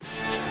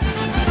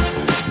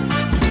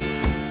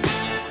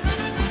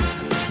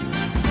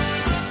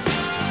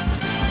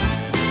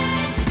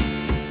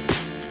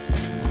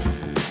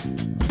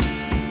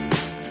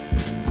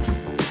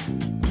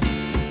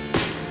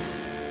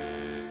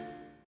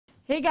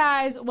Hey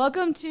guys,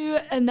 welcome to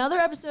another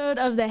episode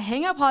of the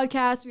Hangout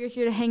Podcast. We are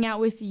here to hang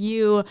out with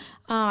you.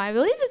 I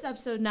believe it's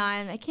episode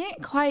 9. I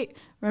can't quite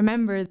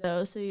remember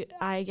though, so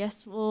I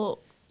guess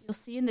you'll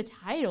see in the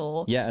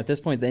title. Yeah, at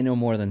this point, they know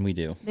more than we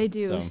do. They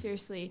do,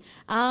 seriously.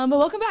 But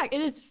welcome back.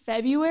 It is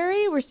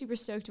February. We're super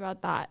stoked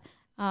about that.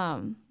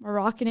 We're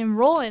rocking and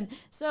rolling.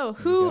 So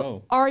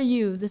who are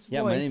you, this voice?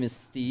 Yeah, my name is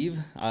Steve.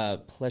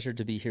 Pleasure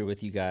to be here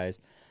with you guys.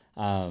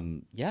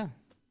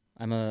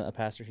 I'm a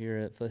pastor here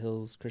at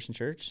Foothills Christian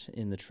Church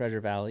in the Treasure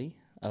Valley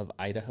of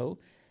Idaho.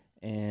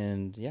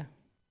 And and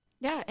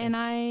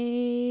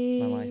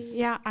it's my life.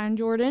 Yeah, I'm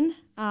Jordan.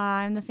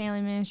 I'm the family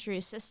ministry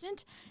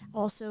assistant,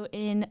 also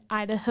in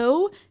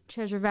Idaho,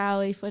 Treasure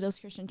Valley, Foothills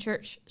Christian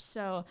Church.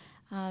 So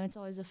it's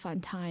always a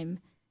fun time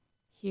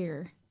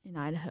here in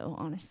Idaho,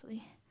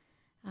 honestly.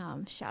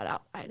 Shout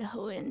out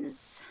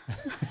Idahoans.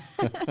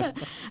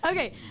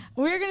 Okay,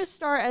 we're going to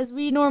start as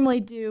we normally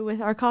do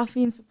with our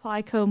Coffee and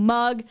Supply Co.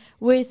 mug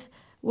with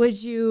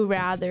Would You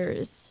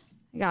Rathers.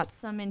 I got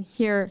some in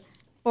here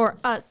for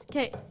us.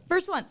 Okay,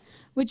 first one.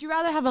 Would you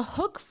rather have a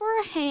hook for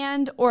a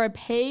hand or a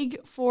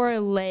peg for a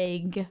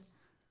leg?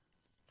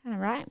 Kind of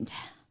rhymed.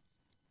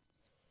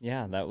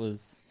 Yeah, that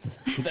was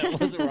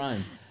a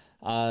rhyme.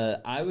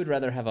 I would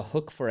rather have a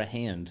hook for a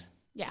hand.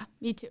 Yeah,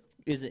 me too.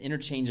 Is it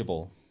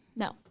interchangeable?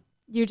 No.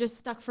 You're just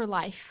stuck for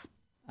life.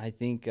 I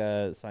think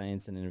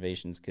science and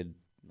innovations could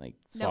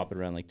swap it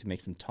around, to make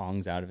some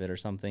tongs out of it or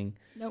something.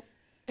 Nope.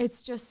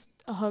 It's just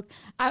a hook.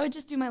 I would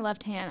just do my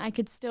left hand. I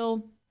could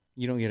still...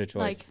 You don't get a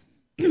choice.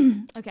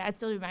 Okay, I'd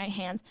still do my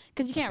hands.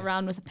 Because you can't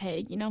run with a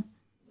peg, you know?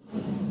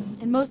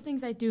 And most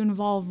things I do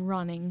involve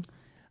running.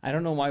 I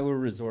don't know why we're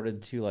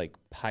resorted to,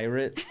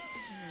 pirate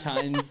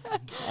times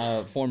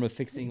form of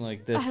fixing,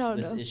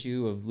 this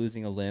issue of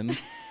losing a limb.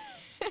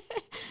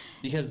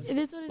 Because it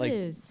is what it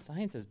is.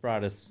 Science has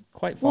brought us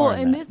quite far. Well,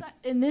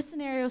 in this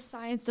scenario,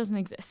 science doesn't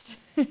exist.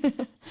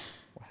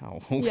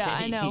 Wow. Okay. Yeah,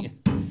 I know.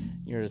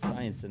 You're a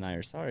science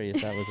denier. Sorry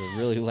if that was a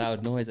really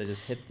loud noise. I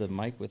just hit the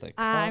mic with a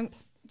cup.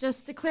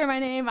 Just to clear my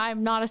name,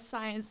 I'm not a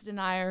science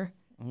denier.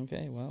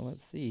 Okay, well,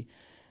 let's see.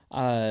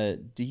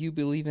 Do you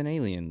believe in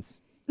aliens?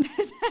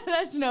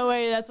 That's no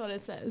way. That's what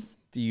it says.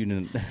 Do you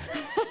know?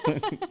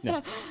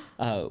 No.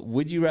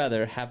 Would you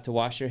rather have to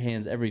wash your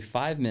hands every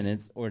 5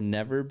 minutes or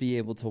never be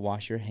able to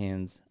wash your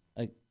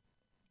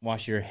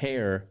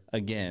hair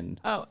again?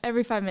 Oh,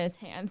 every 5 minutes,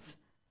 hands.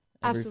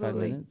 Every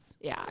Absolutely. 5 minutes?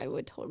 Yeah, I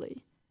would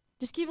totally.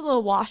 Just keep a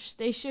little wash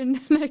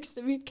station next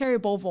to me. Carry a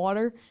bowl of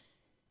water.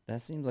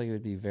 That seems like it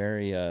would be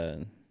very, yeah,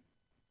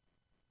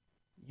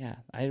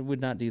 I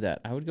would not do that.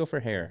 I would go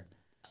for hair.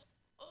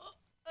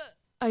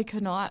 I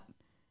could not.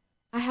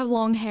 I have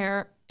long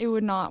hair. It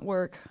would not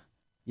work.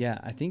 Yeah,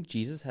 I think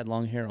Jesus had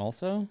long hair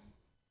also.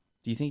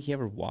 Do you think he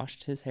ever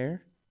washed his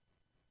hair?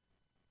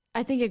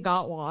 I think it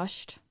got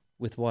washed.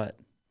 With what?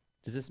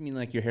 Does this mean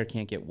your hair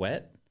can't get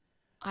wet?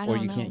 I don't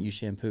know. Or you can't use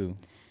shampoo?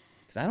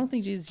 Because I don't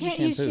think Jesus can't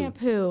used use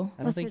shampoo.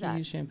 I don't think he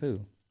used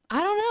shampoo.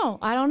 I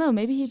don't know.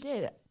 Maybe he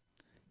did.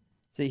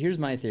 See, here's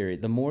my theory.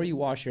 The more you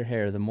wash your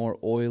hair, the more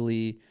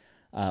oily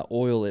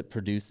oil it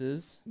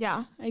produces.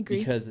 Yeah, I agree.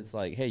 Because it's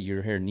hey,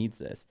 your hair needs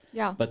this.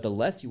 Yeah. But the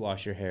less you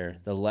wash your hair,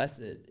 the less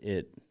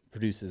it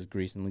produces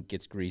grease and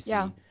gets greasy.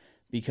 Yeah.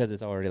 Because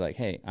it's already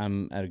hey,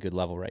 I'm at a good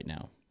level right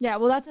now. Yeah,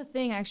 well, that's the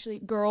thing, actually.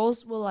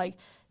 Girls will,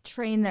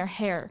 train their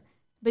hair,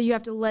 but you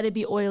have to let it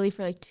be oily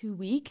for, 2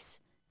 weeks.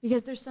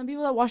 Because there's some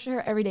people that wash their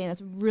hair every day, and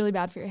that's really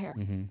bad for your hair.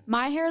 Mm-hmm.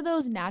 My hair, though,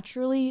 is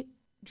naturally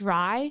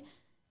dry,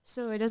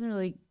 so it doesn't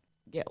really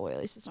get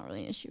oily, so it's not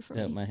really an issue for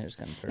me. My hair's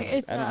kind of perfect.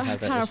 It's I don't have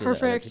that kind of issue that other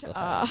perfect. people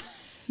have.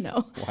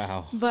 No.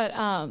 Wow. But,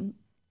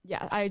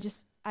 yeah, I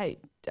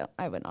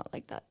would not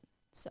like that,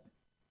 so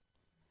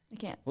I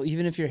can't. Well,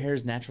 even if your hair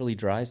is naturally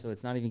dry, so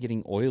it's not even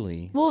getting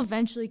oily. Well,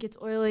 eventually it gets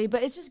oily,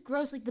 but it's just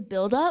gross, the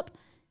buildup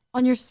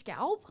on your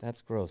scalp.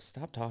 That's gross.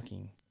 Stop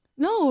talking.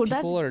 No,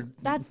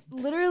 that's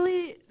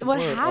literally what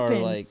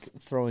happens. Are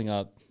throwing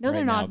up. No,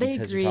 they're not. They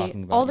agree.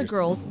 All the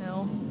girls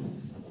know.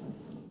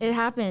 It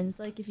happens.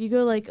 If you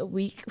go a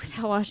week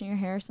without washing your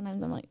hair,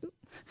 sometimes I'm ooh,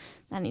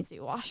 that needs to be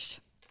washed.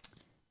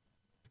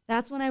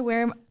 That's when I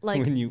wear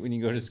when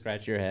you go to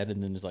scratch your head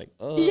and then it's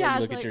oh yeah,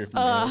 look it's at your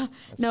nails.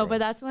 No, but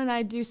that's when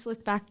I do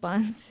slick back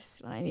buns. Is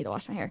when I need to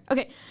wash my hair.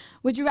 Okay,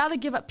 would you rather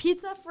give up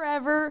pizza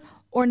forever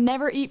or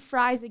never eat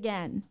fries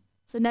again?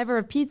 So never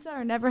have pizza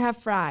or never have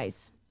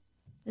fries.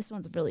 This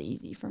one's really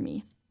easy for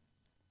me.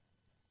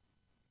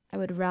 I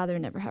would rather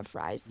never have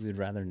fries. You would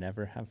rather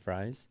never have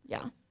fries?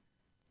 Yeah.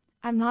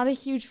 I'm not a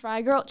huge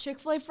fry girl.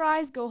 Chick-fil-A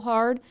fries go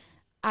hard.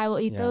 I will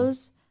eat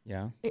those.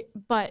 Yeah.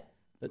 But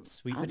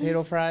sweet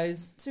potato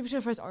fries? Sweet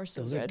potato fries are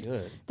so good. Those are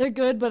good. They're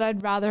good, but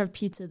I'd rather have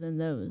pizza than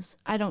those.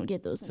 I don't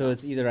get those So enough.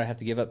 it's either I have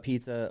to give up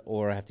pizza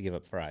or I have to give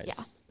up fries.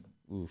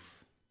 Yeah.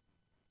 Oof.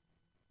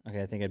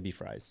 Okay, I think I'd be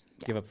fries.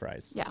 Yeah. Give up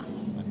fries. Yeah.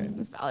 Okay.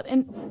 That's valid.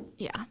 And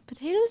yeah,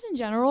 potatoes in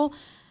general,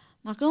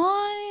 not gonna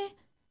lie,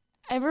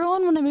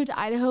 everyone when I moved to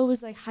Idaho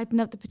was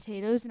hyping up the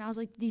potatoes, and I was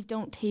these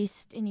don't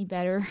taste any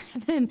better.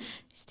 Then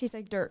these taste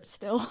like dirt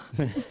still.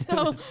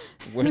 So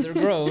where they're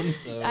grown.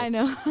 So I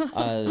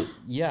know.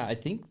 Yeah, I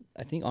think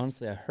I think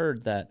honestly I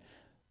heard that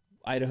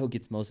Idaho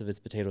gets most of its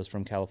potatoes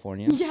from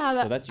California.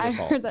 Yeah, so that's your I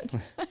fault. heard that.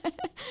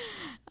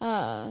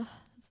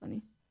 That's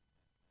funny.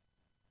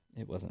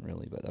 It wasn't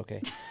really, but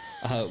okay.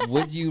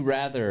 Would you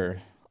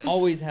rather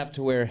always have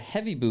to wear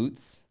heavy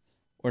boots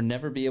or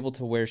never be able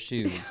to wear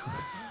shoes?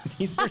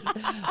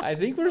 I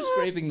think we're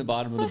scraping the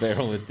bottom of the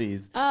barrel with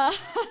these.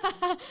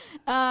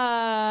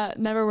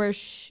 Never wear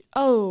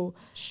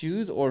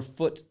shoes or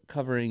foot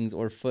coverings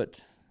or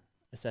foot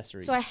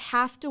accessories. So I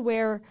have to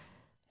wear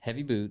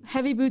heavy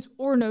boots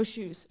or no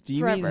shoes. Do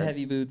you forever. mean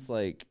heavy boots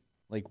like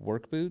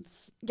work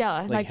boots?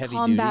 Yeah, like heavy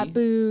combat duty?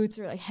 boots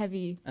or like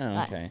heavy.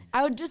 Oh, okay.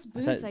 I would just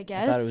boots, I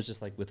guess. I thought it was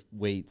just like with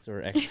weights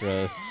or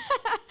extra.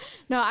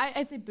 No,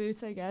 I'd say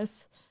boots, I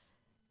guess.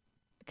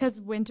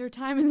 Because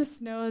wintertime in the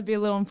snow, it'd be a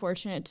little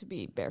unfortunate to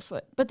be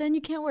barefoot. But then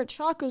you can't wear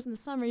chacos in the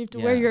summer. You have to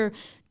wear your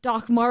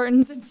Doc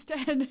Martens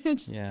instead.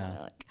 It's just kind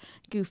of like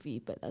goofy,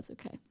 but that's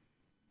okay.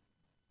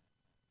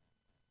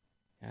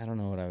 I don't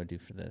know what I would do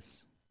for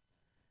this.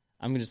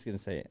 I'm just going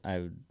to say I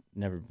would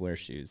never wear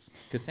shoes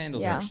because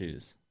sandals aren't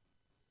shoes.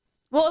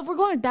 Well, if we're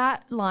going with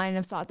that line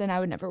of thought, then I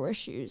would never wear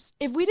shoes.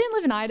 If we didn't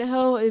live in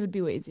Idaho, it would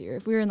be way easier.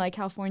 If we were in like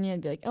California,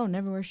 it'd be like, oh,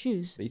 never wear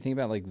shoes. But you think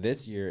about like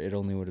this year, it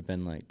only would have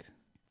been like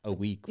a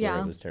week where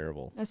it was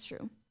terrible. That's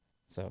true.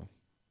 So.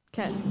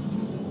 Okay.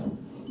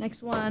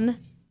 Next one.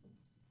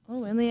 Oh,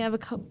 we only have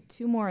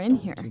two more in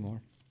here. Two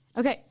more.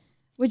 Okay.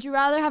 Would you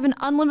rather have an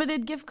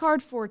unlimited gift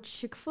card for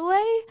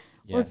Chick-fil-A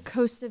or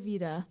Costa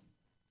Vida?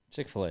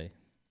 Chick-fil-A.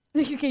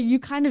 Okay, you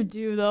kind of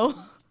do though.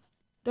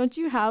 Don't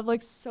you have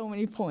like so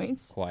many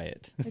points?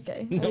 Quiet.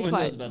 Okay. No one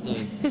knows about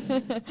those.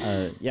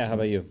 Yeah, how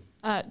about you?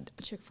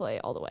 Chick-fil-A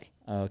all the way.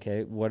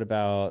 Okay. What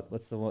about,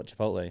 what's the one?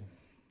 Chipotle?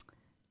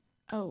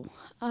 Oh.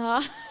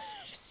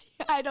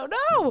 I don't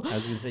know. I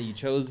was going to say, you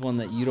chose one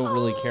that you don't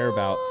really care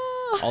about.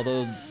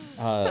 Although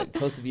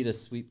Costa Vida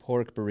sweet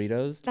pork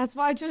burritos. That's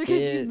why I chose it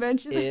because you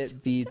mentioned this.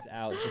 It beats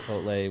out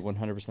Chipotle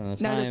 100% of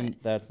the time.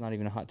 That's not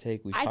even a hot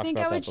take. We've talked about that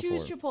before. I think I would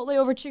choose Chipotle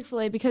over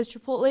Chick-fil-A because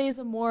Chipotle is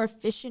a more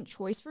efficient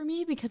choice for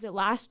me because it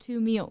lasts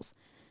 2 meals.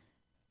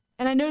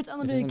 And I know it's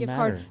unlimited gift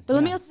card, but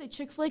let me also say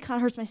Chick-fil-A kind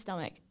of hurts my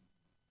stomach.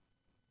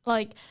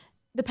 Like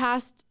the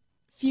past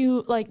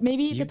few, like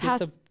maybe the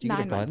past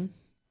 9 months.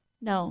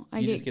 No,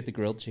 I just get the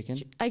grilled chicken?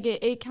 I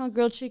get 8-count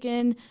grilled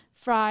chicken,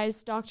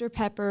 fries, Dr.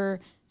 Pepper,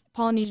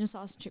 Polynesian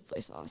sauce, and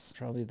Chick-fil-A sauce. It's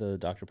probably the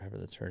Dr. Pepper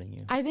that's hurting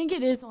you. I think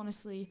it is,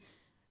 honestly.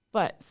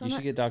 But you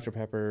should get Dr.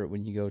 Pepper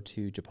when you go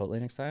to Chipotle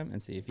next time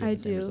and see if you have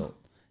the same result.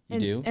 You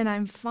do? And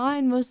I'm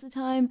fine most of the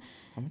time.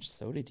 How much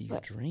soda do you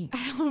drink?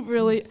 I don't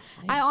really.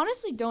 I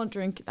honestly don't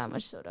drink that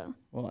much soda.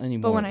 Well,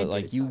 anymore. But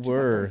like you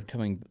were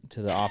coming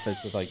to the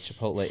office with like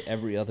Chipotle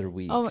every other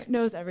week. Oh, no,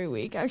 it was every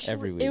week, actually.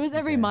 Every week. It was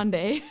every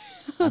Monday.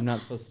 I'm not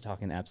supposed to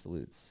talk in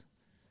absolutes.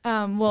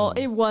 Well,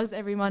 it was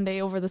every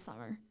Monday over the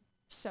summer.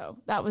 So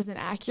that was an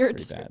accurate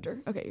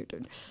descriptor. Okay, you're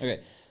doing. Okay,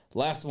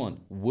 last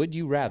one. Would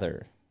you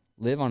rather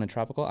live on a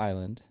tropical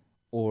island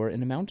or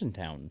in a mountain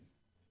town?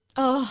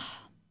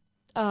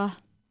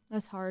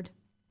 That's hard.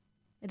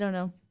 I don't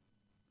know.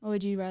 What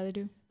would you rather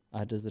do?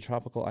 Does the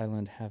tropical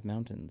island have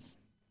mountains?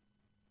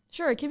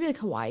 Sure, it could be like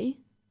Hawaii.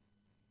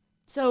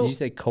 So did you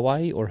say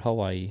Kauai or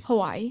Hawaii?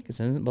 Hawaii.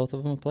 Because isn't both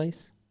of them a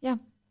place? Yeah,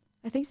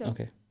 I think so.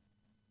 Okay.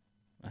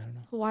 I don't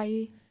know.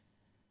 Hawaii.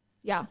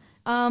 Yeah.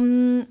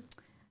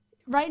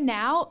 Right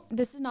now,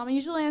 this is not my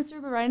usual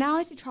answer, but right now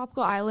I say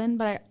tropical island,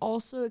 but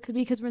it could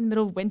be because we're in the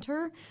middle of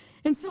winter.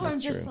 And so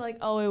I'm just like,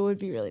 oh, it would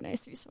be really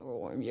nice to be somewhere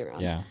warm year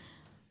round. Yeah.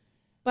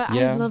 But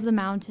I love the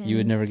mountains. You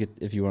would never get,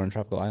 if you were on a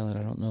tropical island,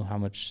 I don't know how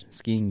much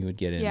skiing you would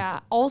get in. Yeah.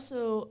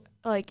 Also,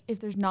 like, if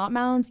there's not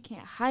mountains, you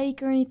can't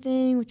hike or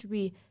anything, which would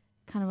be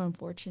kind of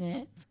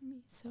unfortunate for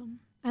me. So,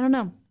 I don't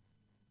know.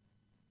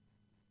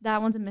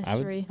 That one's a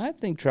mystery. I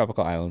think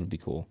tropical island would be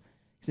cool.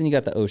 Because then you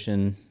got the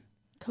ocean.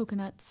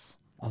 Coconuts.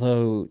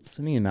 Although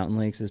swimming in mountain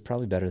lakes is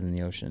probably better than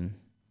the ocean.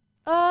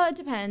 It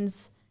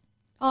depends.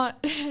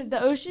 The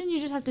ocean, you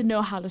just have to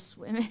know how to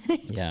swim in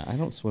it. Yeah, I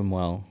don't swim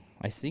well.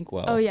 I sink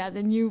well. Oh, yeah,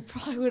 then you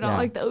probably would not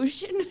like the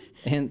ocean.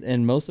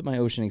 And most of my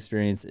ocean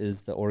experience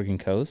is the Oregon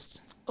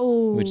coast,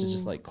 which is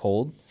just like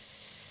cold.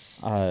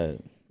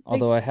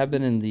 Although I have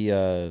been in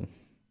the,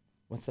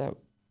 what's that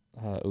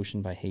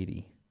ocean by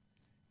Haiti?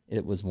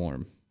 It was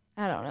warm.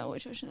 I don't know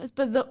which ocean it is,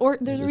 but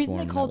there's a reason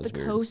they call it the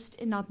coast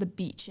and not the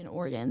beach in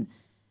Oregon.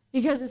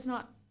 Because it's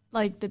not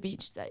like the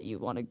beach that you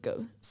want to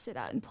go sit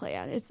at and play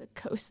at. It's a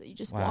coast that you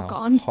just walk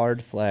on.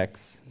 Hard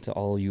flex to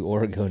all you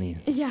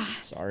Oregonians. Yeah.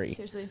 Sorry.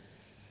 Seriously.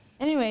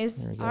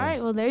 Anyways, all right.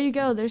 Well, there you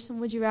go. There's some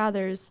Would You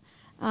Rathers.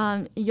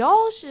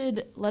 Y'all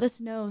should let us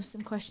know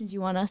some questions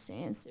you want us to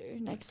answer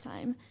next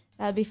time.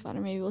 That'd be fun. Or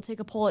maybe we'll take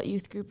a poll at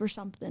youth group or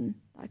something.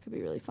 That could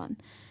be really fun.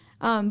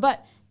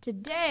 But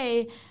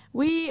today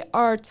we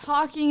are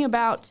talking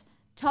about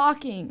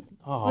talking.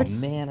 Oh,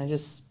 man, I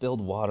just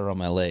spilled water on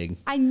my leg.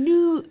 I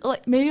knew,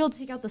 like, maybe you'll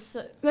take out the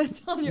soot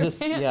that's on your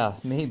pants. Yeah,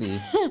 maybe.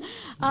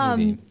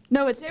 No,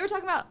 but today we're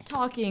talking about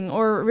talking,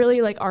 or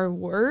really, like, our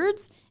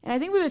words. And I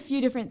think we have a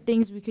few different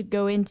things we could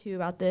go into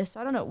about this.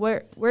 I don't know.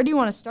 Where do you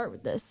want to start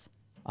with this?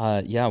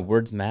 Yeah,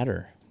 words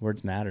matter.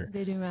 Words matter.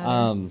 They do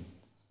matter.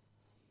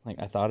 Like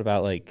I thought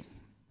about like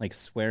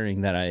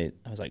swearing that I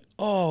was like,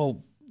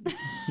 oh,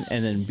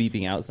 and then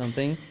beeping out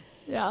something.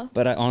 Yeah.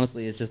 But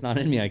honestly, it's just not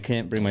in me. I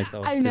can't bring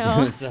myself to do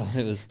it, so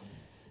it was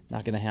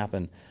not going to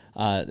happen.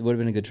 It would have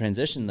been a good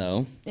transition,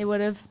 though. It would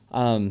have.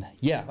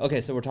 Yeah.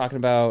 Okay. So we're talking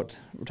about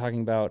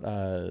Talking about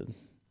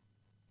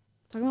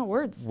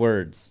words.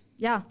 words.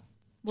 Yeah.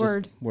 Just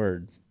Word.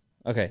 Word.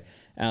 Okay.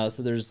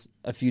 So there's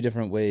a few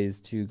different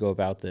ways to go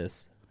about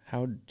this.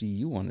 How do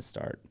you want to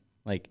start?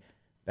 Like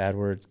bad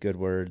words, good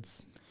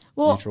words,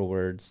 neutral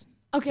words.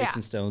 Okay. Sticks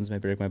and stones may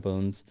break my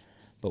bones,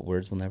 but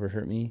words will never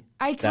hurt me.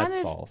 That's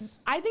false.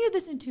 I think of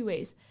this in two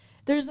ways.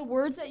 There's the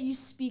words that you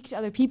speak to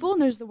other people,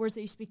 and there's the words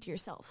that you speak to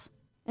yourself.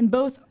 And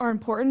both are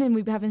important, and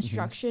we have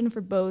instruction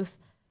for both,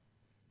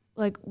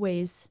 like,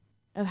 ways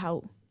of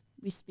how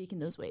we speak in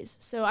those ways.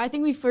 So I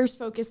think we first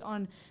focus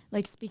on,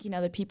 like, speaking to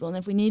other people. And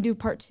if we need to do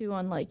part 2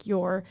 on, like,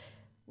 your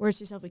words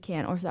to yourself, we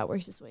can. Or if that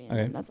works this way,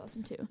 then that's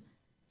awesome, too.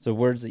 So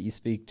words that you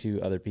speak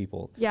to other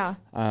people. Yeah.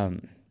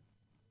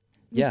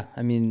 Yeah.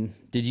 I mean,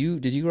 did you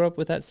grow up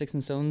with that sticks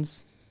and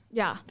stones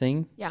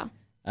thing? Yeah.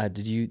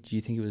 Do you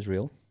think it was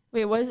real?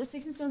 Wait, what is it?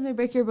 Sticks and stones may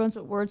break your bones,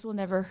 but words will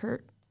never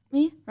hurt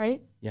me,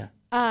 right? Yeah.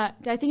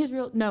 Do I think it's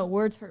real? No,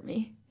 words hurt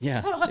me.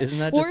 Yeah. So Isn't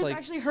that just words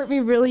actually hurt me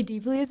really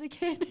deeply as a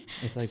kid?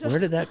 It's like, where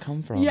did that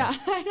come from? Yeah,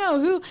 I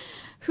know.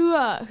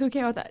 Who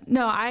came up with that?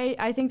 No,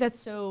 I think that's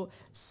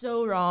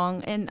so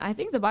wrong. And I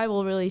think the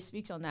Bible really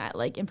speaks on that.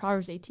 Like in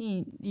Proverbs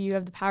 18, you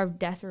have the power of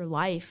death or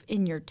life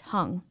in your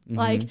tongue. Mm-hmm.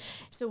 Like,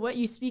 so what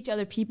you speak to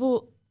other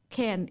people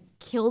can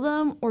kill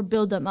them or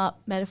build them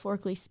up,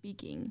 metaphorically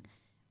speaking,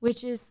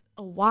 which is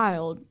a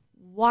wild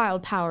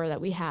power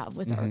that we have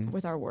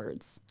with our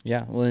words.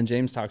 Yeah. Well, and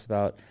James talks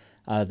about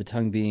the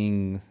tongue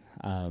being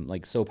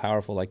like so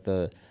powerful,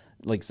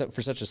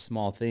 for such a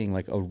small thing,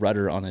 like a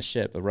rudder on a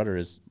ship. A rudder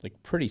is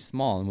like pretty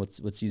small and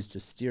what's used to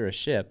steer a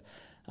ship,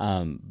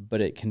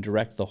 but it can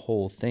direct the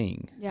whole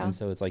thing. Yeah. And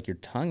so it's like your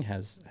tongue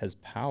has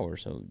power.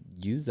 So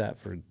use that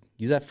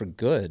for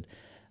good.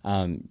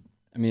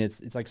 I mean,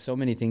 it's like so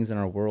many things in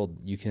our world.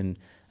 You can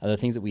the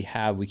things that we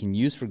have, we can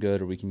use for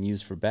good or we can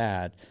use for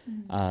bad.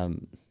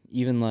 Mm-hmm.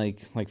 Even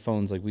like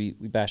phones, like we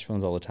bash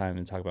phones all the time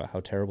and talk about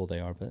how terrible they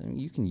are, but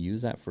you can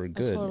use that for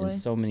good in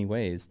so many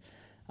ways.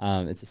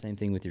 It's the same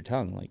thing with your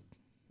tongue. Like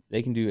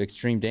they can do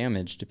extreme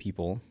damage to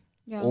people,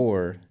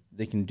 or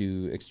they can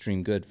do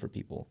extreme good for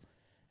people.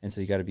 And so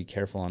you got to be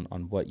careful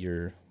on what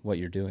you're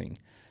doing.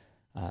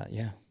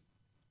 Yeah.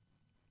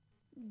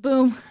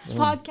 Boom.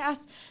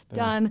 Podcast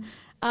done.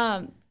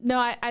 No,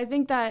 I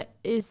think that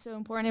is so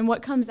important. And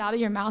what comes out of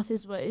your mouth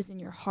is what is in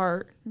your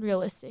heart,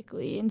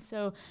 realistically. And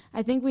so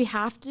I think we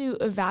have to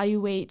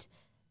evaluate.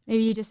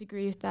 Maybe you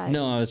disagree with that.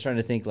 No, I was trying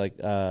to think like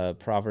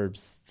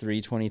Proverbs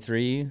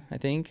 3:23, I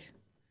think.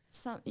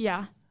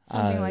 Something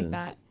like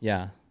that.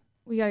 Yeah.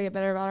 We got to get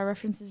better about our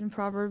references in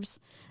Proverbs.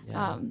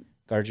 Yeah.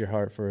 Guard your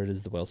heart, for it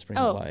is the wellspring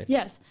of life.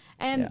 Yes.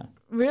 And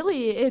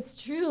really,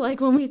 it's true. Like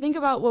when we think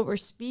about what we're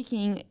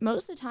speaking,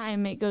 most of the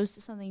time it goes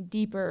to something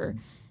deeper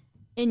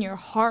in your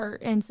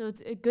heart. And so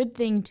it's a good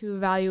thing to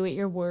evaluate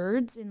your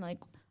words, and like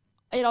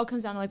it all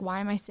comes down to like, why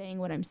am I saying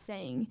what I'm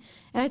saying?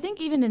 And I think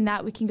even in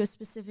that we can go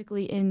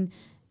specifically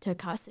into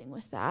cussing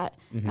with that,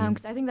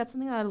 because I think that's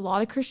something that a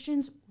lot of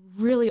Christians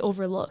really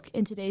overlook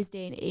in today's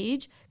day and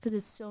age, because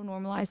it's so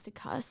normalized to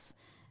cuss.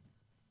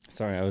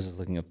 Sorry, I was just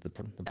looking up the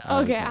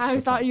okay, I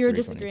thought you were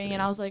disagreeing,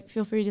 and I was like,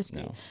 feel free to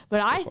disagree. No, but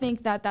I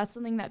think that that's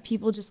something that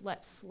people just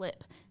let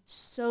slip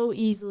so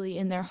easily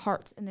in their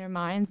hearts and their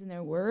minds and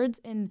their words.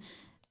 And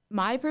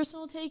my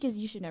personal take is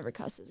you should never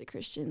cuss as a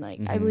Christian. Like,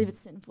 I believe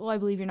it's sinful. I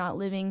believe you're not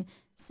living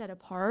set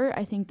apart.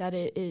 I think that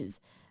it is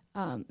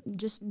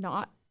just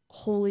not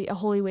a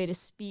holy way to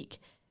speak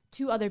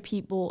to other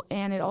people,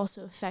 and it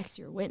also affects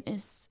your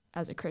witness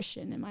as a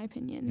Christian, in my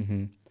opinion.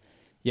 Mm-hmm.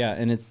 Yeah,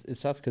 and it's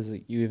tough because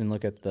you even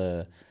look at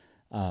the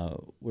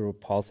where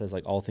Paul says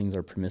like all things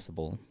are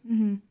permissible,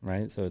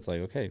 right? So it's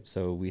like, okay,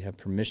 so we have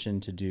permission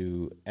to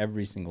do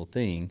every single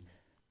thing,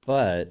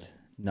 but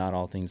not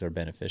all things are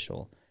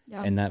beneficial.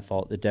 Yeah. And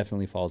it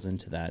definitely falls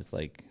into that. It's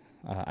like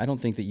I don't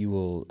think that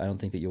you'll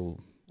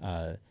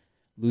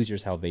lose your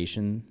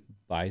salvation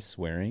by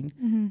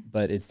swearing,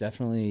 but it's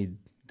definitely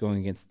going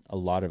against a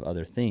lot of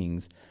other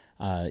things.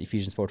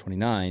 Ephesians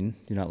 4:29,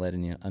 do not let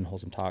any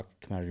unwholesome talk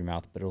come out of your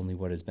mouth, but only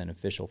what is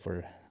beneficial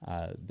for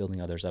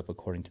building others up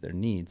according to their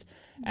needs.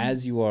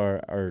 As you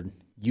are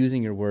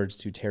using your words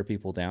to tear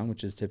people down,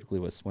 which is typically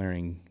what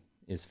swearing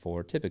is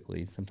for.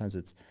 Typically, sometimes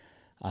it's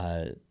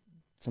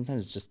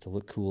just to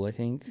look cool, I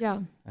think.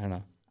 Yeah. I don't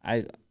know.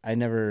 I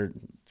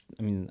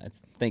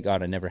thank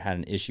God I never had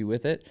an issue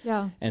with it.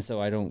 Yeah. And so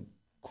I don't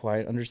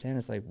quite understand.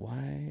 It's like,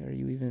 why are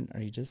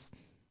you just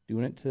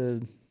doing it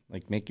to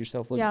like make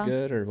yourself look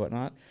good or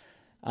whatnot?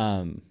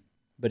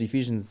 But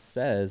Ephesians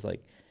says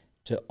like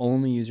to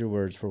only use your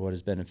words for what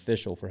is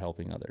beneficial for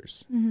helping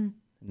others.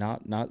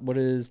 Not what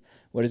is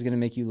going to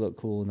make you look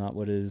cool, not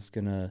what is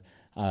going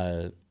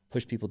to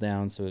push people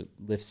down so it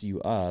lifts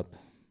you up.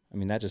 I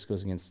mean, that just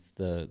goes against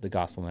the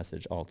gospel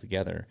message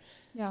altogether.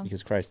 Yeah.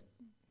 Because Christ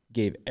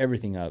gave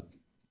everything up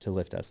to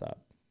lift us up.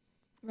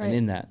 Right. And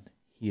in that,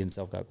 he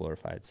himself got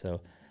glorified.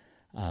 So,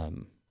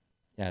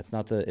 it's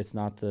not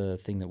the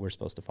thing that we're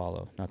supposed to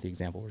follow, not the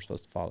example we're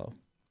supposed to follow.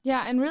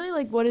 Yeah, and really,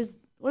 like, what is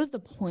the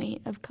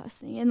point of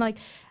cussing? And, like,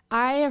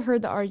 I have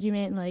heard the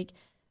argument, like,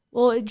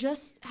 well, it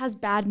just has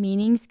bad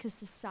meanings because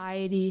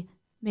society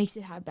makes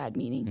it have bad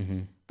meaning. Mm-hmm.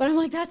 But I'm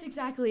like, that's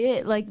exactly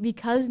it. Like,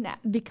 because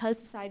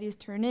society has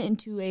turned it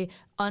into a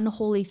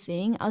unholy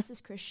thing, us as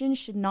Christians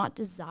should not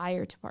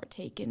desire to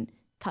partake in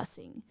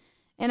cussing.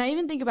 And I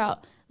even think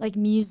about, like,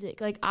 music.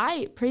 Like,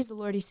 I praise the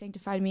Lord, he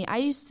sanctified me. I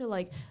used to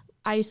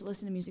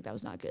listen to music that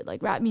was not good,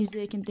 like rap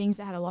music and things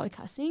that had a lot of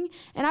cussing.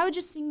 And I would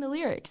just sing the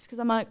lyrics because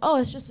I'm like, oh,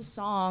 it's just a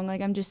song. Like,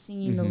 I'm just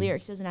singing the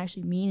lyrics. It doesn't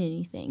actually mean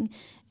anything.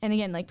 And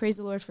again, like, praise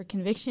the Lord for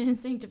conviction and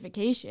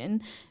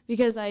sanctification,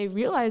 because I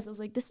realized, I was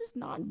like, this is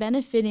not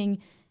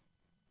benefiting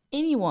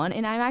anyone.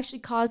 And I'm actually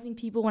causing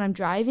people, when I'm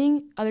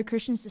driving, other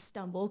Christians to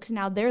stumble because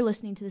now they're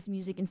listening to this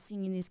music and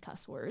singing these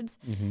cuss words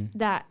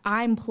that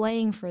I'm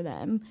playing for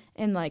them.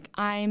 And, like,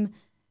 I'm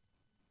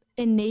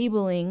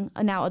enabling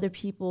now other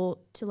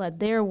people to let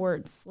their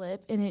words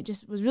slip, and it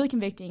just was really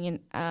convicting.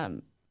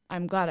 And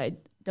I'm glad I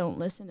don't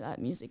listen to that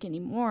music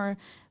anymore.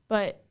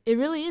 But it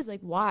really is,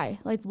 like, why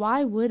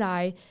would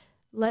I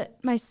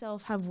let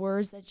myself have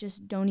words that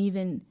just don't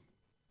even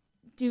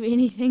do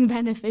anything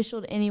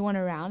beneficial to anyone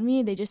around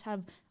me? They just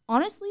have,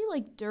 honestly,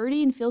 like,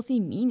 dirty and filthy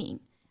meaning.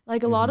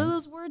 Like, a lot of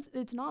those words,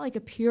 it's not like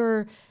a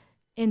pure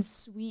and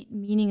sweet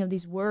meaning of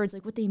these words.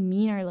 Like, what they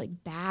mean are,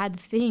 like, bad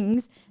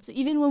things. So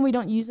even when we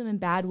don't use them in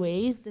bad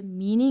ways, the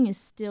meaning is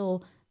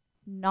still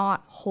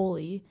not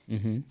holy.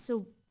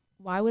 So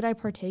why would I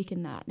partake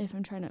in that if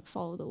I'm trying to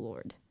follow the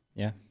Lord?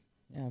 Yeah,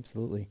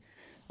 absolutely.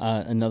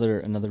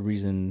 Another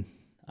reason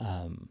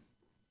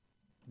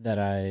that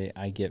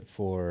I get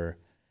for,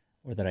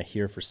 or that I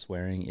hear for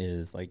swearing,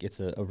 is, like, it's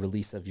a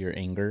release of your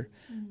anger,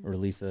 a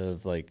release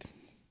of, like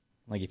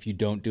if you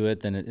don't do it,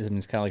 then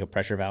it's kind of like a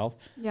pressure valve.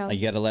 Yeah. Like,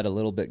 you got to let a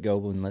little bit go,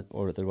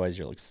 or otherwise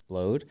you'll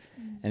explode.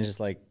 And it's just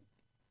like,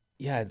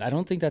 yeah, I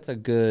don't think that's a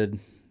good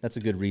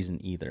reason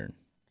either,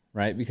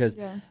 right? Because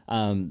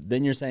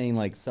then you're saying,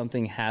 like,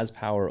 something has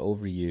power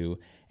over you,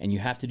 and you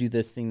have to do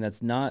this thing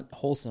that's not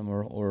wholesome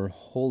or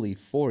holy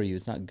for you.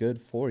 It's not good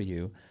for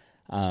you,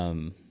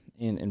 and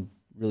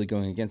really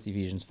going against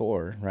Ephesians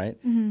 4, right?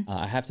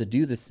 I have to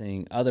do this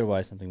thing,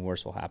 otherwise something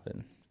worse will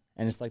happen.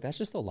 And it's like, that's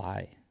just a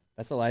lie.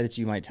 That's a lie that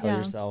you might tell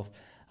yourself,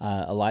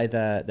 a lie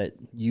that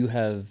you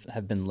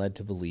have been led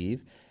to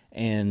believe.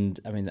 And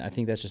I mean, I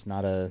think that's just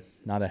not a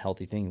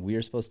healthy thing. We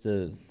are supposed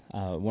to,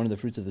 one of the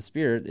fruits of the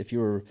Spirit, if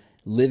you're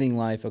living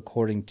life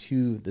according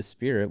to the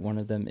Spirit, one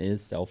of them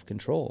is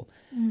self-control.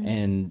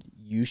 And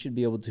you should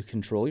be able to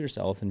control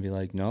yourself and be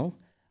like, no,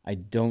 I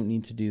don't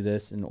need to do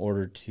this in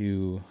order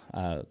to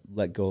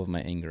let go of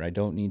my anger. I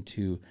don't need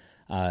to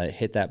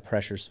hit that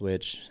pressure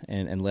switch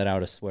and let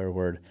out a swear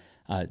word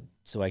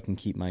so I can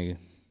keep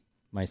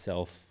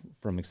myself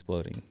from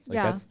exploding.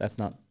 Like, that's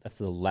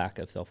the lack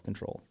of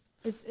self-control.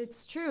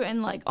 It's true.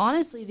 And, like,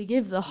 honestly, to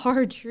give the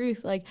hard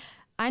truth, like,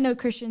 I know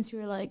Christians who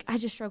are like, I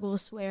just struggle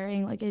with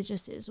swearing. Like, it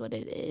just is what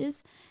it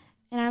is.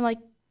 And I'm like,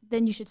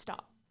 then you should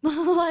stop.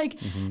 Like,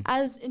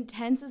 as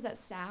intense as that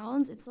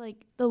sounds, it's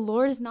like the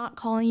Lord is not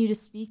calling you to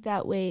speak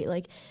that way.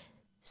 Like,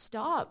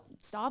 stop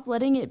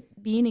letting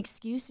it be an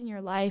excuse in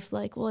your life.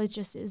 Like, well, it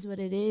just is what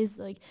it is.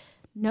 Like,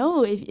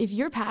 no, if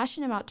you're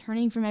passionate about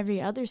turning from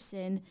every other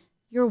sin,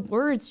 your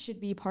words should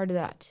be part of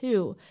that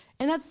too.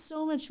 And that's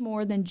so much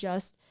more than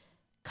just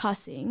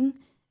cussing.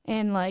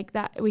 And, like,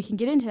 that, we can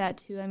get into that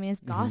too. I mean,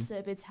 it's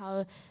gossip. It's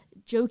how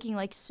joking,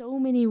 like, so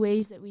many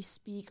ways that we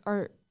speak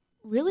are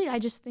really, I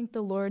just think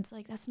the Lord's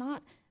like, that's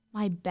not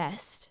my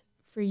best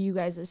for you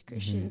guys as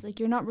Christians. Like,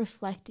 you're not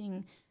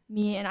reflecting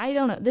me. And I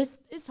don't know,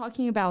 this is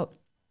talking about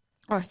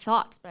our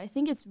thoughts, but I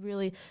think it's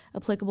really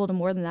applicable to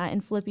more than that.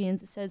 In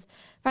Philippians, it says,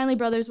 finally,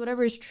 brothers,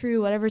 whatever is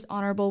true, whatever is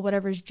honorable,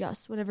 whatever is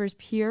just, whatever is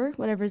pure,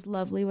 whatever is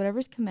lovely, whatever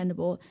is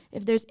commendable,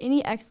 if there's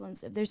any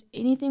excellence, if there's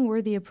anything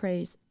worthy of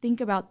praise, think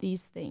about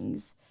these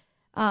things.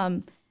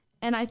 And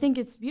I think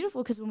it's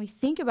beautiful because when we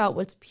think about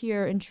what's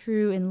pure and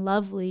true and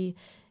lovely,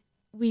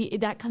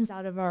 that comes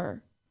out of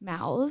our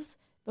mouths.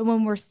 But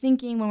when we're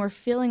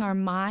filling our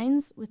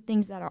minds with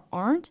things that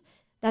aren't,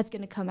 that's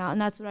going to come out.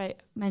 And that's what I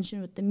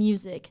mentioned with the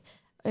music.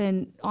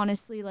 And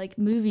honestly, like,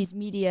 movies,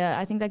 media,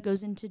 I think that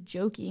goes into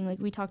joking. Like,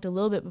 we talked a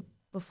little bit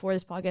before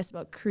this podcast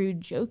about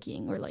crude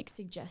joking or, like,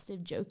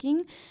 suggestive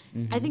joking.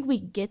 I think we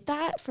get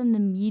that from the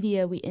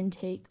media we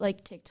intake,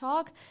 like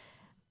TikTok.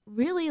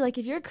 Really, like,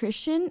 if you're a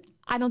Christian,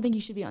 I don't think you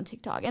should be on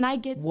TikTok. And I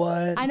get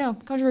what? I know,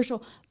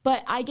 controversial,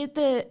 but I get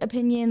the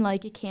opinion,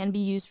 like, it can be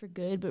used for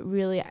good, but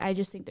really I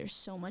just think there's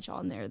so much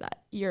on there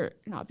that you're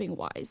not being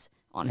wise,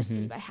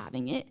 honestly, by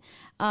having it.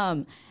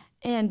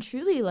 And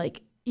truly,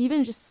 like,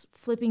 even just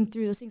flipping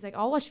through those things, like,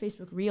 I'll watch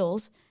Facebook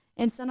Reels,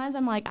 and sometimes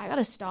I'm like, I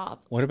gotta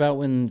stop. What about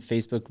when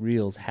Facebook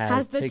Reels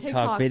has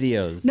TikTok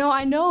videos? No,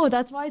 I know.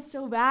 That's why it's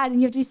so bad, and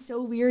you have to be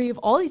so weary of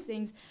all these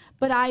things.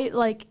 But I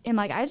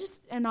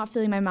just am not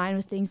filling my mind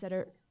with things that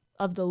are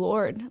of the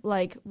Lord.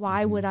 Like,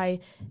 why would I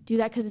do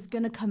that? Because it's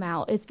going to come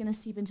out. It's going to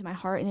seep into my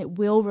heart, and it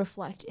will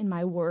reflect in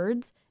my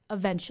words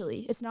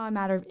eventually. It's not a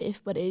matter of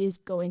if, but it is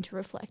going to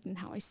reflect in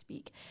how I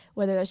speak,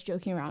 whether that's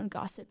joking around,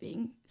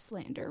 gossiping,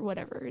 slander,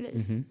 whatever it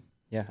is.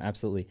 Yeah,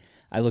 absolutely.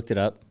 I looked it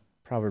up.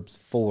 Proverbs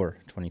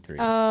 4:23.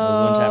 That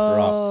was one chapter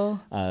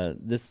off.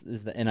 This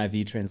is the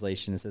NIV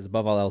translation. It says,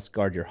 above all else,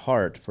 guard your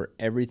heart, for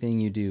everything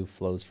you do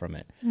flows from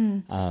it.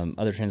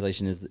 Other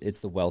translation is, it's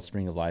the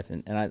wellspring of life.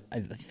 And I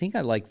think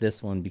I like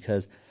this one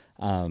because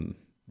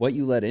what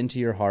you let into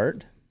your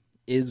heart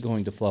is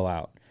going to flow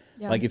out.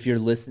 Yeah. Like if you're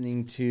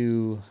listening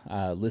to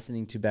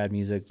bad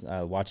music,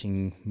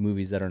 watching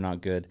movies that are not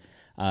good,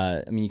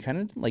 I mean, you kind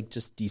of like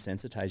just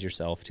desensitize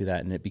yourself to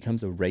that, and it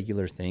becomes a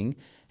regular thing.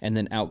 And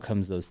then out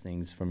comes those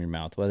things from your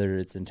mouth, whether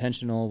it's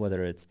intentional,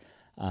 whether it's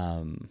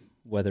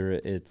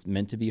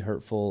meant to be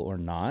hurtful or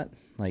not.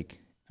 Like,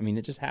 I mean,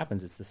 it just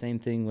happens. It's the same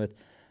thing with,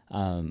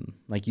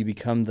 like you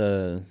become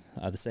the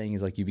saying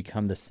is like you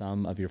become the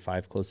sum of your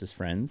 5 closest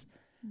friends.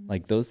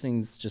 Like those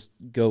things just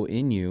go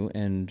in you,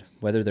 and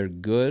whether they're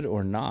good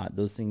or not,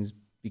 those things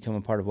become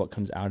a part of what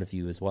comes out of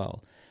you as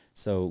well.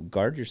 So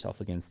guard yourself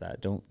against that.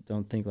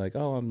 Don't think like,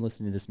 oh, I'm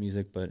listening to this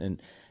music, but I'm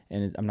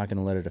not going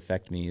to let it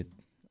affect me. I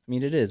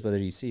mean, it is whether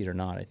you see it or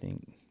not, I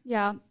think.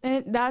 Yeah,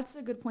 and that's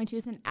a good point too.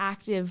 It's an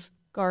active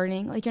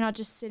guarding. Like you're not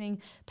just sitting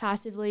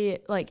passively.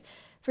 Like,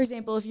 for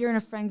example, if you're in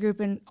a friend group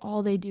and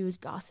all they do is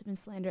gossip and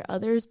slander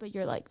others, but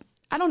you're like,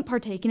 I don't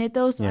partake in it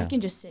though, so I can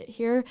just sit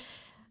here.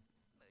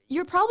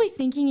 You're probably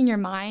thinking in your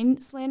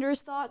mind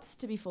slanderous thoughts,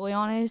 to be fully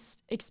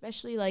honest,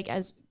 especially like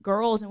as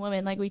girls and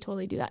women, like we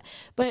totally do that.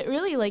 But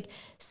really like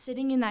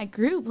sitting in that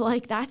group,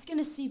 like that's going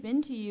to seep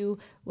into you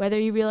whether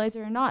you realize it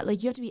or not.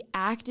 Like you have to be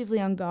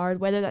actively on guard,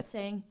 whether that's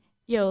saying,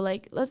 yo,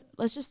 like let's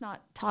just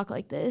not talk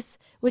like this,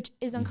 which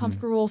is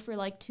uncomfortable for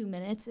like 2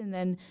 minutes and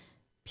then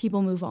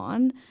people move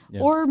on,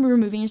 or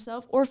removing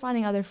yourself, or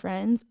finding other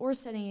friends, or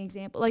setting an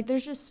example. Like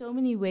there's just so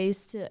many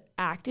ways to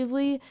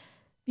actively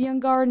be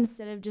on guard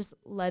instead of just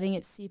letting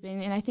it seep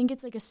in. And I think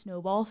it's like a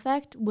snowball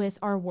effect with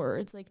our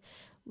words. Like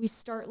we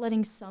start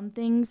letting some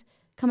things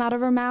come out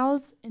of our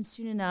mouths, and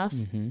soon enough,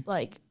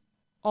 like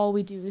all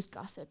we do is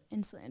gossip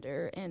and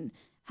slander and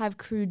have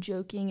crude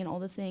joking and all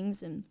the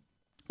things. And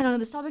I don't know,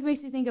 this topic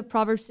makes me think of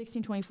Proverbs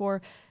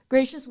 16:24.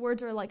 Gracious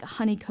words are like a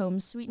honeycomb,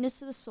 sweetness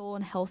to the soul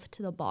and health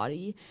to the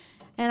body.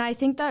 And I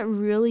think that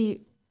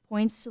really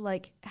points to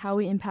like how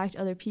we impact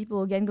other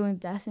people. Again, going with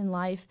death and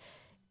life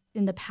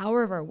in the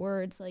power of our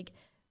words. Like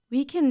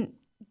we can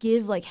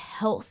give like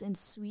health and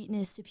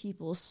sweetness to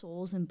people's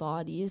souls and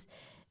bodies.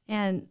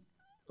 And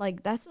like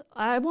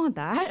I want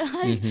that.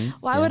 Like,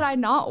 why would I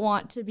not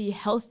want to be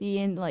healthy?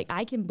 And like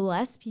I can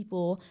bless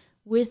people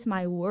with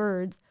my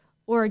words.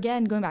 Or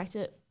again, going back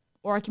to,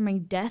 or I can bring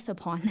death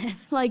upon them.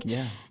 Like,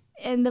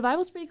 and the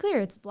Bible's pretty clear.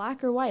 It's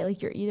black or white.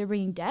 Like you're either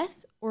bringing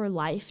death or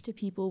life to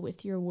people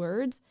with your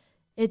words.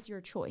 It's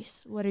your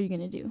choice. What are you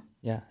going to do?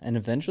 Yeah. And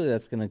eventually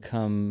that's going to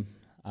come,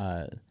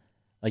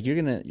 like you're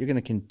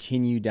gonna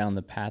continue down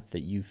the path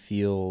that you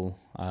feel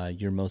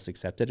you're most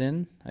accepted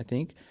in. I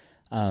think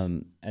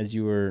as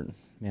you were,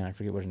 I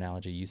forget what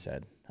analogy you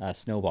said.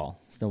 Snowball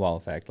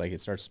effect. Like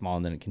it starts small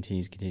and then it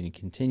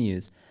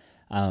continues.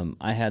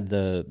 I had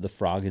the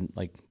frog and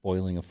like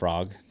boiling a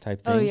frog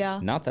type thing. Oh yeah.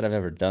 Not that I've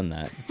ever done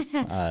that.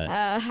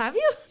 Have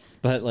you?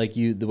 But like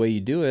the way you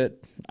do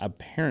it,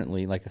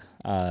 apparently, like,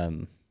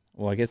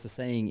 well, I guess the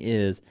saying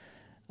is,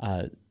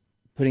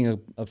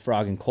 putting a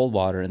frog in cold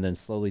water and then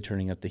slowly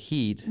turning up the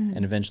heat,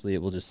 and eventually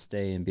it will just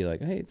stay and be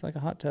like, hey, it's like a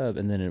hot tub,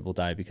 and then it will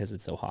die because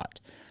it's so hot.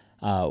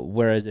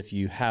 Whereas if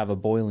you have a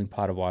boiling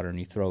pot of water and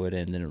you throw it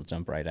in, then it'll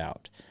jump right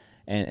out.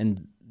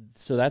 And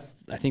so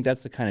I think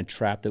that's the kind of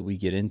trap that we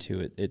get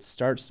into. It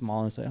starts small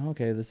and it's like,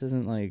 okay, this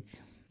isn't like,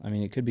 I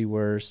mean, it could be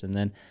worse.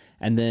 And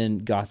then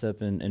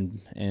gossip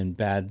and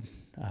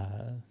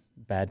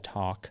bad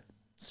talk,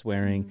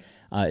 swearing,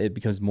 it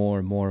becomes more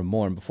and more and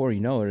more. And before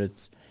you know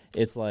it,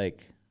 it's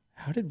like,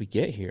 how did we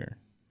get here?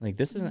 Like,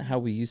 this isn't how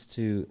we used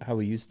to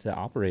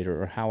operate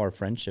or how our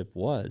friendship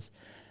was.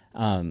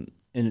 And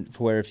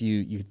for where if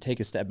you take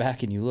a step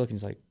back and you look and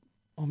it's like,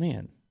 oh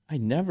man, I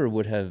never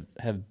would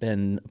have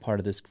been a part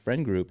of this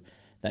friend group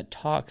that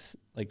talks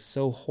like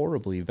so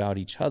horribly about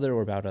each other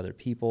or about other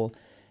people.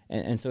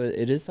 And so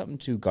it is something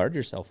to guard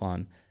yourself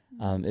on.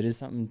 It is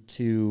something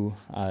to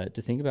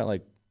think about,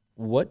 like,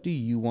 what do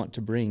you want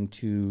to bring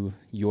to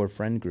your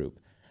friend group?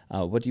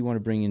 What do you want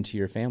to bring into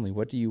your family?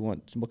 What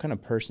kind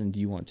of person do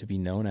you want to be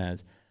known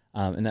as?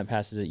 In that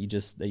passage that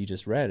you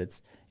just read,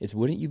 it's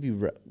wouldn't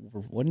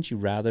you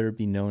rather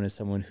be known as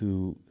someone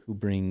who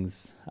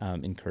brings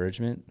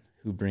encouragement,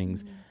 who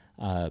brings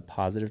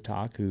positive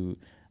talk, who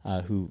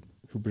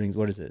brings,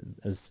 what is it,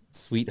 as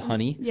sweet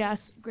honey?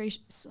 Yes,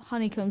 gracious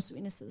honeycomb,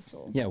 sweetness to the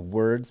soul. Yeah,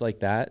 words like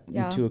that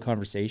into a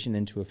conversation,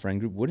 into a friend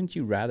group. Wouldn't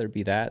you rather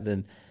be that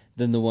than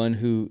the one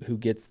who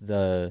gets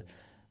the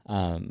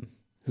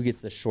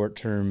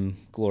short-term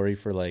glory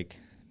for like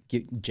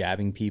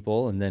jabbing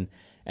people, and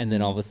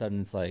then all of a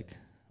sudden it's like,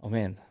 oh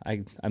man,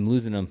 I'm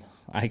losing them.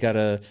 I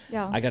gotta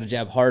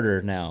jab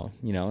harder now,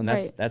 you know, and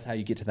Right. that's how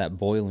you get to that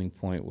boiling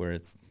point where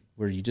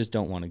you just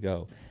don't want to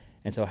go.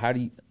 And so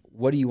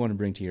what do you want to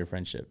bring to your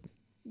friendship?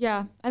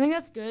 Yeah, I think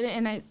that's good.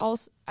 And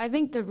I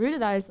think the root of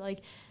that is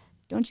like,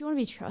 don't you want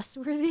to be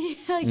trustworthy?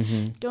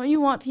 Like, don't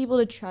you want people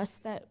to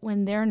trust that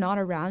when they're not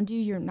around you,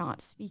 you're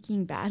not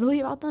speaking badly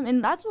about them?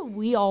 And that's what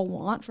we all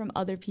want from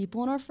other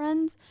people and our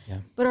friends. Yeah.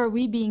 But are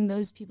we being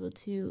those people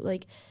too?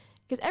 Like,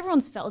 because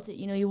everyone's felt it.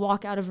 You know, you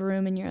walk out of a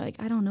room and you're like,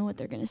 I don't know what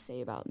they're going to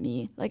say about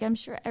me. Like, I'm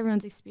sure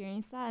everyone's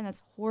experienced that, and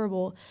that's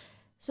horrible.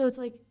 So it's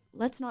like,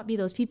 let's not be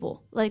those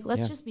people. Like,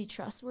 let's just be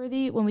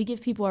trustworthy. When we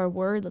give people our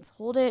word, let's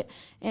hold it.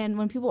 And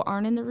when people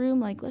aren't in the room,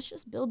 like, let's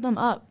just build them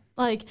up.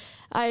 Like,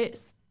 I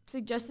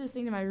suggested this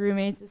thing to my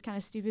roommates. It's kind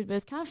of stupid, but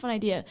it's kind of a fun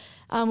idea.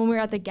 When we were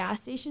at the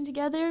gas station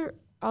together,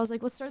 I was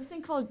like, let's start this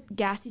thing called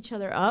Gas Each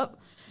Other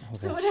Up. Oh,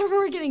 so whenever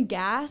we're getting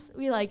gas,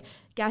 we like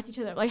gas each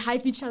other up, like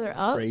hype each other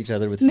up. Spray each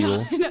other with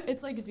fuel. No,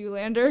 it's like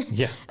Zoolander.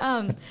 Yeah.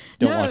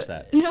 Don't watch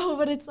that. No,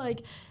 but it's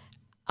like,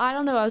 I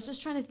don't know. I was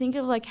just trying to think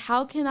of like,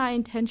 how can I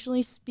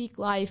intentionally speak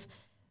life?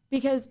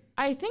 Because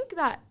I think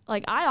that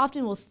like I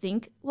often will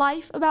think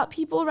life about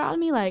people around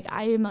me. Like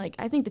I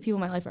think the people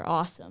in my life are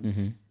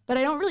awesome, but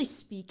I don't really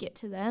speak it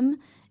to them.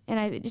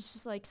 And it's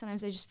just like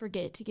sometimes I just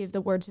forget to give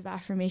the words of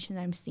affirmation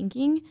that I'm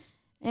thinking.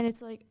 And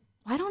it's like,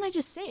 why don't I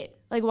just say it?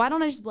 Like, why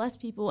don't I just bless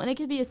people? And it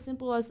could be as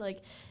simple as like,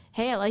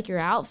 hey, I like your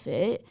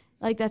outfit.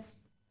 Like, that's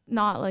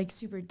not like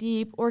super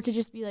deep. Or it could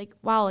just be like,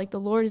 wow, like the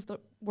Lord is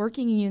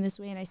working in you in this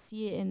way, and I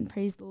see it, and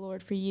praise the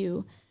Lord for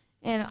you.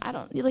 And I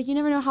don't, like, you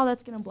never know how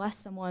that's going to bless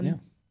someone. Yeah.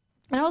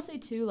 And I'll say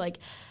too, like,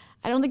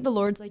 I don't think the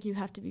Lord's like, you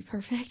have to be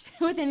perfect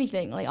with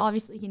anything. Like,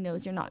 obviously he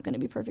knows you're not going to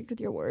be perfect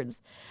with your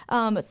words.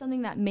 But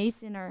something that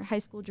Mason, our high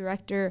school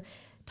director,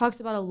 talks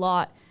about a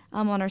lot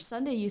on our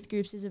Sunday youth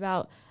groups is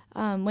about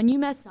when you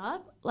mess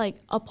up, like,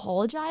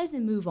 apologize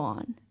and move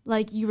on.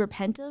 Like, you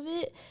repent of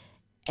it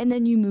and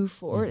then you move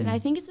forward. And I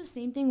think it's the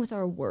same thing with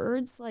our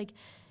words. Like,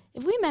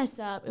 if we mess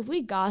up, if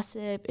we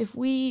gossip, if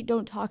we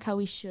don't talk how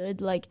we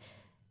should, like,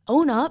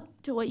 own up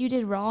to what you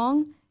did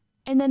wrong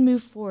and then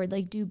move forward,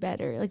 like, do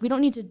better. Like, we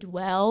don't need to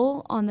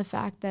dwell on the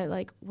fact that,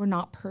 like, we're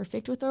not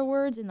perfect with our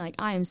words. And, like,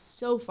 I am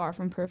so far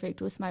from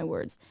perfect with my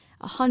words,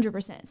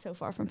 100% so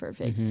far from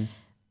perfect.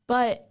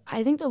 But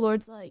I think the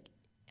Lord's like,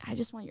 I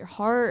just want your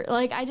heart.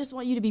 Like, I just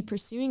want you to be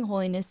pursuing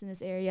holiness in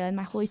this area, and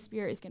my Holy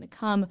Spirit is going to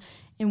come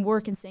and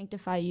work and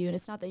sanctify you. And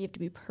it's not that you have to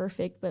be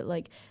perfect, but,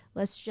 like,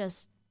 let's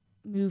just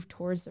move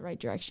towards the right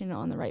direction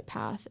on the right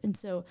path. And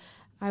so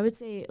I would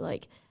say,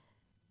 like,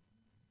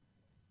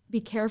 be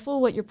careful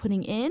what you're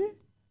putting in.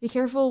 Be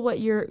careful what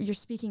you're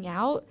speaking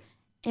out.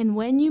 And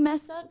when you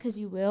mess up, because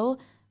you will,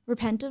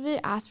 repent of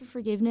it, ask for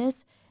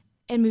forgiveness,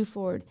 and move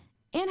forward.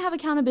 And have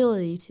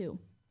accountability, too,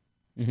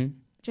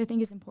 which I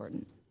think is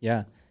important.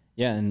 Yeah.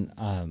 Yeah,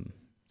 and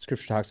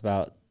Scripture talks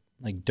about,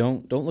 like,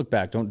 don't look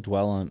back, don't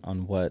dwell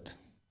on what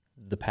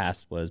the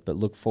past was, but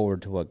look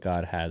forward to what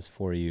God has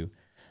for you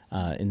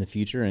in the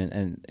future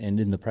and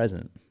in the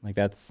present. Like,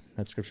 that's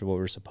Scripture, what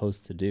we're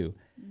supposed to do.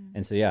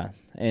 And so, yeah,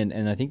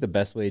 and I think the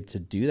best way to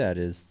do that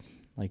is,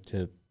 like,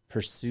 to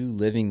pursue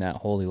living that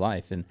holy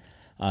life. And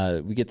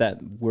we get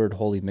that word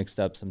holy mixed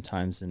up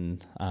sometimes,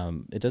 and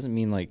it doesn't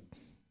mean like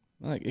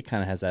it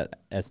kind of has that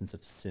essence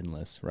of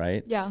sinless,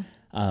 right? Yeah.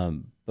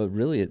 But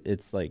really,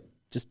 it's like,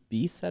 just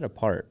be set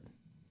apart.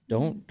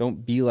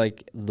 Don't be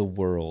like the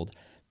world.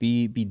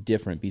 Be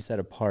different. Be set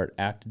apart.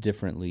 Act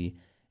differently.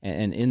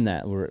 And in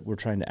that, we're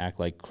trying to act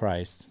like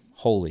Christ,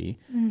 holy,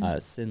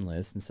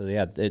 sinless. And so,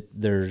 yeah,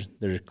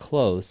 they're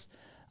close.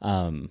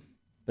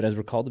 But as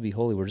we're called to be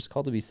holy, we're just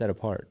called to be set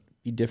apart.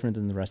 Be different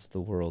than the rest of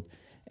the world.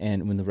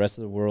 And when the rest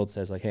of the world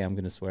says, like, hey, I'm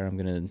going to swear, I'm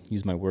going to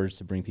use my words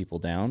to bring people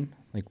down,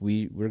 like,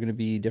 we're going to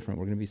be different.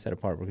 We're going to be set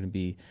apart. We're going to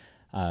be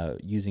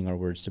using our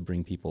words to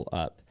bring people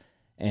up.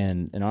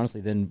 And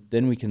honestly,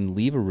 then we can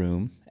leave a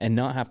room and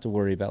not have to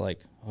worry about, like,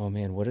 oh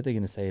man, what are they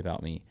going to say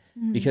about me?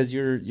 Because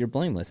you're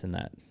blameless in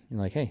that. You're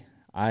like, hey,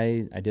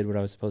 I did what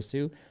I was supposed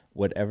to.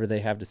 Whatever they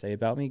have to say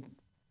about me,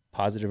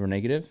 positive or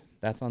negative,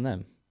 that's on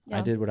them. Yeah.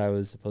 I did what I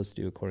was supposed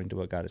to do according to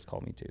what God has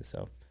called me to.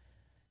 So,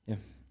 yeah.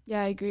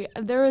 Yeah, I agree.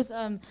 There was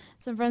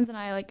some friends and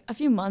I, like, a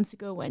few months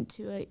ago, went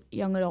to a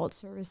young adult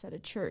service at a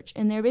church,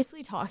 and they're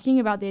basically talking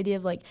about the idea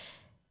of, like,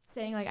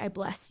 saying, like, I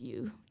bless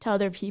you to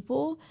other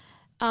people.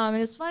 And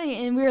it's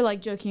funny, and we were, like,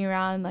 joking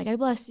around, like, I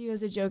bless you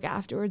as a joke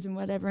afterwards and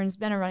whatever, and it's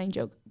been a running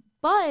joke.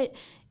 But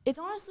it's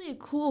honestly a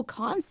cool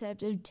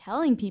concept of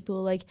telling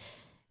people, like,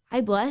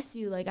 I bless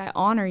you, like, I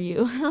honor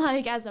you,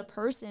 like, as a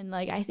person,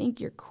 like, I think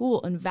you're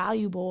cool and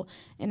valuable,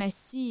 and I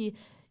see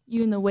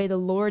you in the way the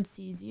Lord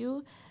sees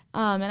you.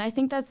 And I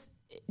think that's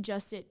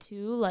just it,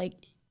 too, like,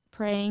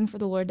 praying for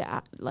the Lord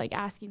to, like,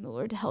 asking the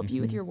Lord to help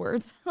you with your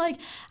words. Like,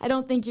 I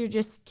don't think you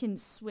just can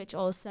switch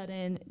all of a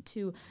sudden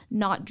to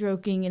not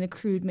joking in a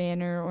crude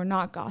manner or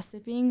not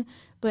gossiping,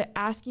 but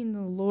asking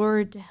the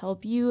Lord to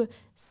help you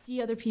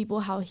see other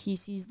people how he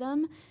sees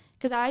them.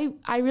 Because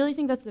I really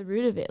think that's the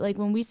root of it. Like,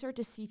 when we start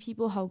to see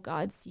people how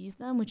God sees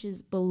them, which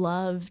is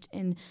beloved,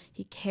 and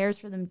he cares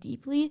for them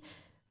deeply,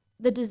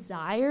 the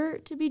desire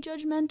to be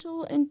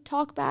judgmental and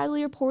talk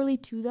badly or poorly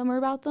to them or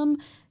about them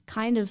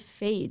kind of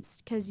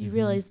fades, because you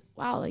realize,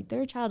 wow, like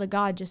they're a child of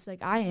God just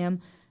like I am.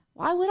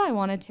 Why would I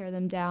want to tear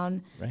them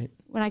down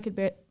when I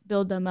could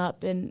build them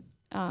up? And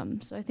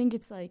so I think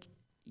it's like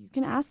you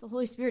can ask the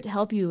Holy Spirit to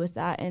help you with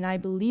that, and I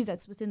believe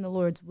that's within the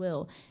Lord's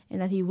will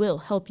and that he will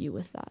help you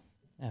with that.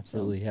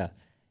 Absolutely, so.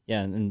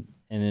 Yeah, and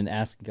in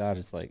asking God,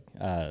 it's like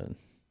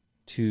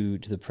to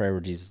the prayer where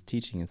Jesus is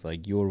teaching, it's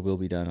like your will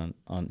be done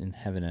on in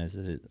heaven as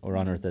it is, or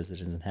on earth as it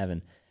is in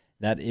heaven.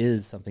 That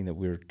is something that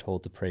we're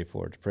told to pray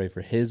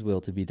for his will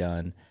to be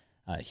done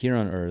here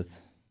on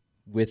earth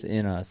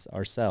within us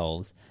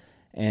ourselves.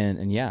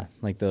 And yeah,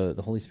 like the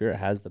Holy Spirit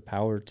has the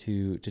power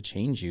to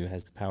change you,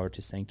 has the power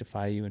to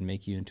sanctify you and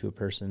make you into a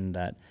person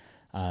that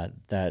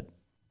that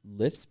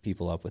lifts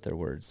people up with their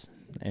words,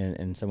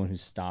 and someone who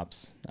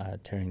stops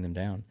tearing them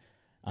down.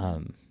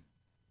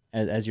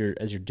 As you're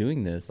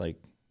doing this, like,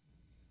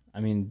 I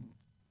mean,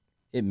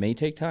 it may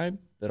take time,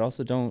 but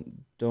also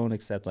don't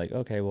accept like,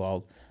 okay,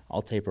 well,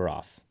 I'll taper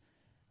off.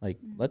 Like,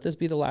 let this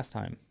be the last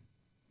time.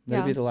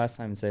 Let it be the last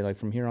time, and say, like,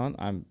 from here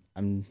on,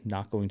 I'm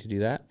not going to do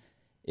that.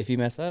 If you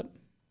mess up,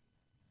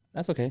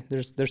 that's okay.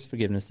 There's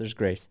forgiveness, there's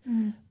grace.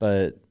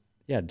 But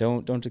yeah,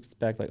 don't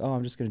expect like, oh,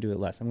 I'm just going to do it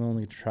less. I'm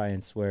only going to try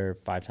and swear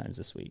 5 times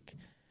this week.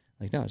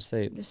 Like, no, just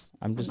say,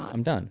 I'm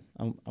done.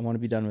 I want to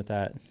be done with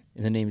that.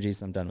 In the name of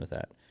Jesus, I'm done with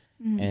that.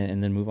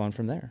 And then move on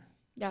from there.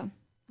 Yeah,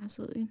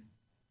 absolutely.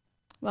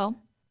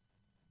 Well,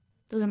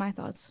 those are my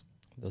thoughts.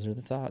 Those are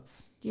the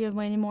thoughts. Do you have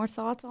any more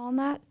thoughts on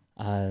that?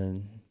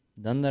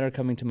 None that are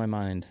coming to my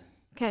mind.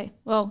 Okay.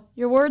 Well,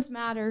 your words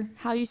matter.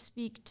 How you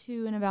speak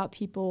to and about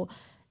people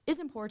is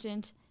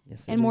important.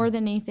 Yes, and more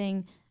than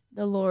anything,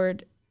 the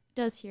Lord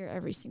does hear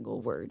every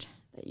single word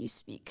that you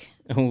speak.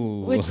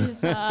 Ooh. Which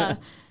is good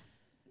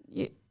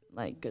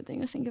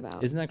thing to think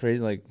about. Isn't that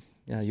crazy? Like,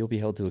 yeah, you'll be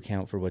held to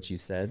account for what you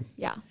said.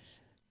 Yeah.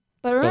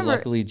 But remember,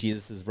 luckily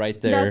Jesus is right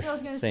there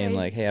saying say.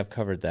 Like, hey, I've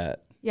covered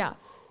that. Yeah.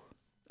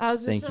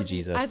 Thank you,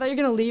 Jesus. I thought you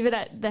were going to leave it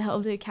at the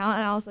held to account,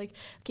 and I was like,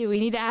 okay, we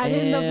need to add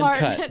in the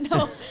part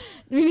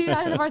we need to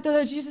add in the part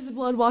that Jesus'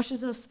 blood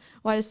washes us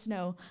white as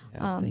snow.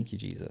 Yeah, thank you,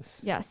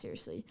 Jesus. Yeah,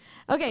 seriously.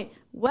 Okay,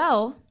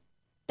 well,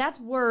 that's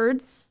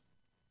words.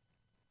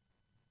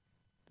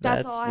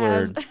 That's all I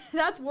have.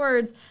 That's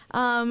words.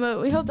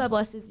 We hope that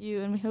blesses you,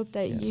 and we hope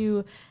that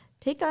you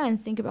take that and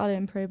think about it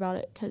and pray about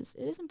it, because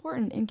it is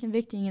important and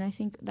convicting, and I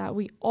think that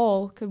we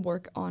all could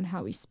work on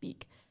how we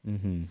speak.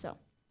 So.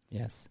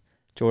 Yes.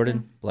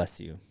 Jordan, bless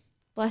you.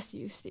 Bless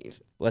you,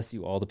 Steve. Bless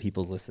you, all the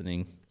people's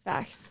listening.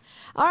 Facts.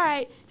 All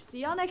right.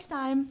 See y'all next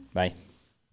time. Bye.